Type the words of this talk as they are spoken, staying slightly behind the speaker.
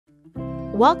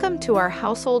Welcome to our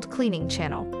household cleaning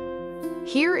channel.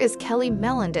 Here is Kelly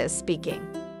Melendez speaking.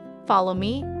 Follow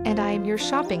me and I am your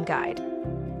shopping guide.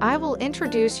 I will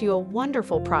introduce you a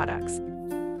wonderful products.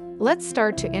 Let's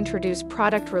start to introduce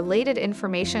product-related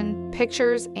information,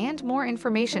 pictures, and more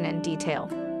information in detail.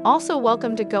 Also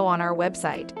welcome to go on our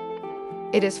website.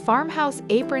 It is Farmhouse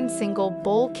Apron Single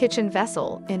Bowl Kitchen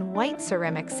Vessel in white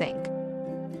ceramic sink.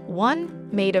 1.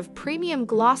 Made of premium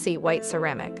glossy white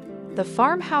ceramic. The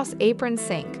Farmhouse Apron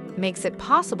Sink makes it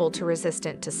possible to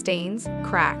resistant to stains,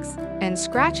 cracks, and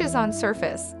scratches on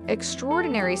surface.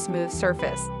 Extraordinary smooth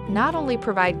surface not only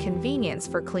provide convenience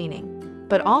for cleaning,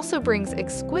 but also brings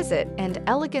exquisite and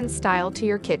elegant style to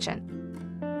your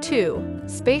kitchen. 2.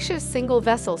 Spacious single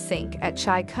vessel sink at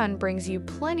Chai Kun brings you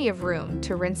plenty of room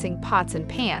to rinsing pots and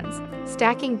pans,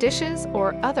 stacking dishes,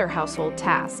 or other household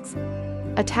tasks.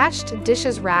 Attached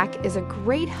dishes rack is a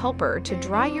great helper to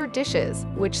dry your dishes,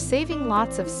 which saving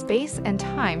lots of space and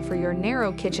time for your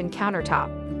narrow kitchen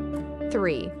countertop.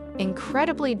 3.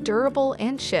 Incredibly durable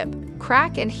and chip,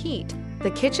 crack, and heat.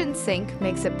 The kitchen sink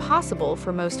makes it possible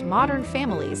for most modern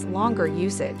families' longer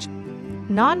usage.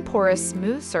 Non-porous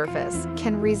smooth surface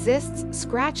can resist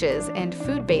scratches and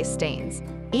food-based stains.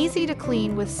 Easy to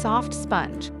clean with soft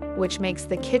sponge, which makes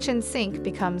the kitchen sink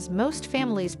becomes most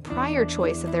families' prior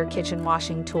choice of their kitchen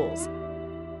washing tools.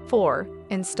 4.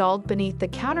 Installed beneath the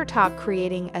countertop,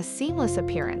 creating a seamless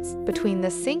appearance between the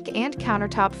sink and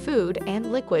countertop. Food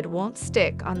and liquid won't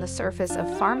stick on the surface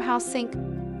of Farmhouse sink,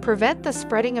 prevent the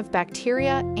spreading of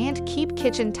bacteria, and keep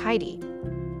kitchen tidy.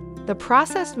 The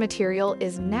processed material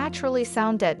is naturally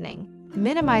sound deadening,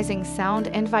 minimizing sound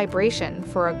and vibration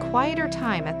for a quieter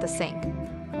time at the sink.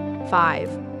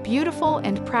 5. Beautiful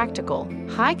and practical,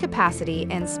 high capacity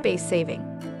and space saving.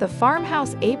 The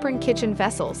Farmhouse Apron Kitchen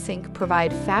Vessel Sink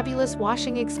provide fabulous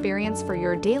washing experience for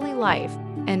your daily life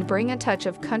and bring a touch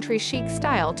of country chic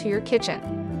style to your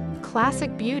kitchen.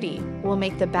 Classic beauty will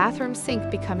make the bathroom sink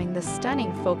becoming the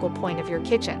stunning focal point of your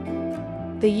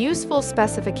kitchen. The useful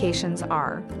specifications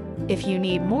are: if you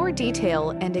need more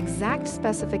detail and exact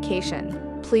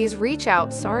specification, please reach out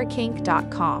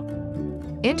sarakink.com.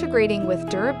 Integrating with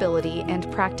durability and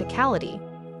practicality,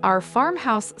 our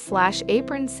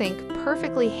Farmhouse/Apron Sink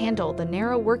perfectly handle the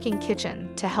narrow working kitchen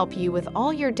to help you with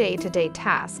all your day-to-day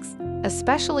tasks,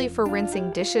 especially for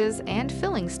rinsing dishes and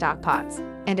filling stock pots,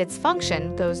 and its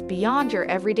function goes beyond your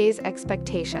everyday's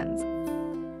expectations.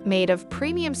 Made of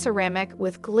premium ceramic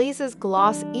with glazes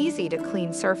gloss easy to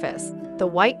clean surface, the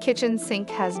white kitchen sink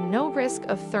has no risk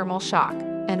of thermal shock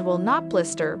and will not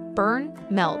blister, burn,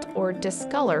 melt, or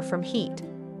discolor from heat.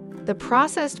 The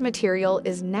processed material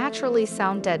is naturally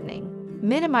sound deadening,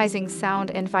 minimizing sound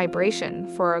and vibration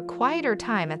for a quieter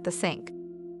time at the sink.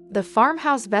 The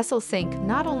Farmhouse Vessel Sink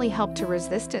not only help to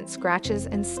resistant scratches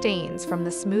and stains from the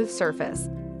smooth surface,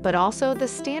 but also the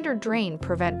standard drain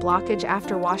prevent blockage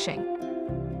after washing.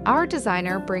 Our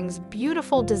designer brings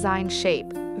beautiful design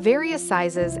shape, various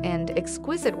sizes, and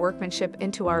exquisite workmanship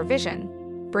into our vision.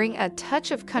 Bring a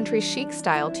touch of country chic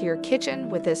style to your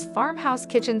kitchen with this Farmhouse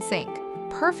kitchen sink.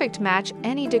 Perfect match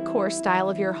any decor style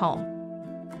of your home.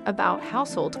 About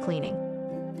household cleaning.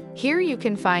 Here you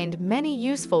can find many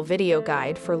useful video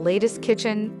guide for latest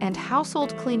kitchen and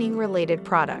household cleaning related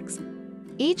products.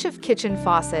 Each of kitchen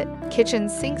faucet, kitchen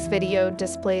sinks video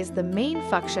displays the main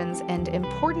functions and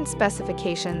important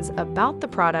specifications about the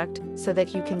product so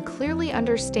that you can clearly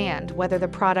understand whether the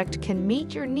product can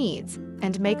meet your needs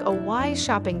and make a wise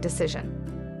shopping decision.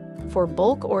 For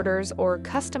bulk orders or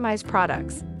customized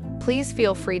products, please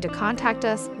feel free to contact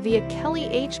us via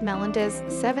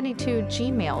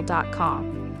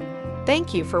kellymmelendez72@gmail.com.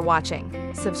 Thank you for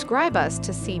watching. Subscribe us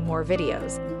to see more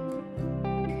videos.